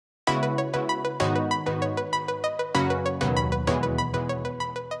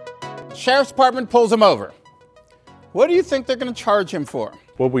Sheriff's Department pulls him over. What do you think they're going to charge him for?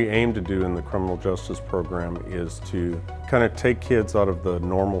 What we aim to do in the criminal justice program is to kind of take kids out of the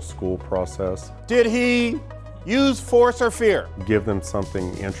normal school process. Did he use force or fear? Give them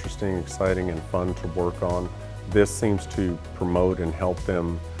something interesting, exciting, and fun to work on. This seems to promote and help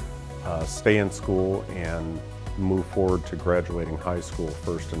them stay in school and move forward to graduating high school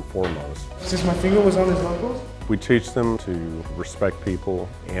first and foremost. Since my finger was on his knuckles? We teach them to respect people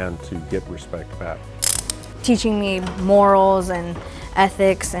and to get respect back. Teaching me morals and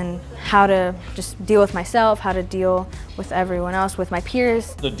ethics and how to just deal with myself, how to deal with everyone else, with my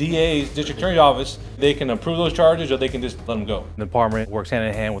peers. The DA's, District Attorney's Office, they can approve those charges or they can just let them go. The department works hand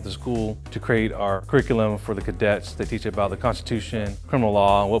in hand with the school to create our curriculum for the cadets. They teach about the Constitution, criminal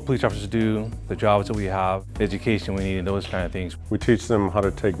law, what police officers do, the jobs that we have, the education we need, and those kind of things. We teach them how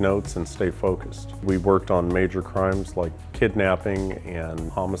to take notes and stay focused. We worked on major crimes like kidnapping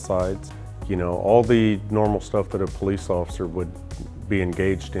and homicides. You know, all the normal stuff that a police officer would be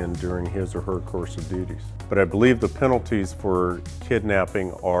engaged in during his or her course of duties. But I believe the penalties for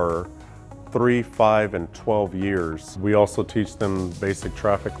kidnapping are 3, 5, and 12 years. We also teach them basic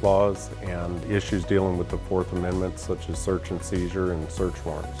traffic laws and issues dealing with the Fourth Amendment, such as search and seizure and search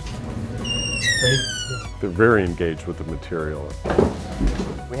warrants. They're very engaged with the material.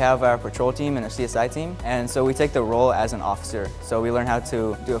 We have our patrol team and a CSI team, and so we take the role as an officer. So we learn how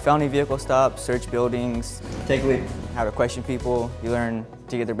to do a felony vehicle stop, search buildings, take a lead, how to question people. You learn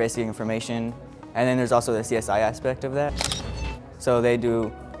to get their basic information, and then there's also the CSI aspect of that. So they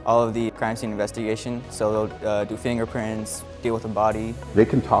do all of the crime scene investigation, so they'll do fingerprints, deal with the body. They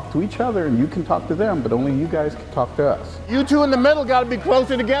can talk to each other and you can talk to them, but only you guys can talk to us. You two in the middle got to be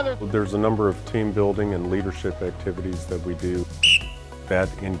closer together. There's a number of team building and leadership activities that we do that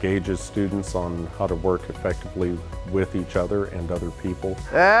engages students on how to work effectively with each other and other people.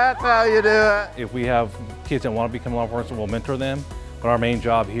 That's how you do it. If we have kids that want to become law enforcement, we'll mentor them. But our main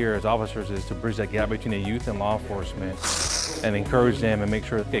job here as officers is to bridge that gap between the youth and law enforcement and encourage them and make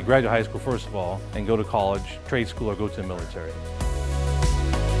sure they graduate high school first of all and go to college, trade school, or go to the military.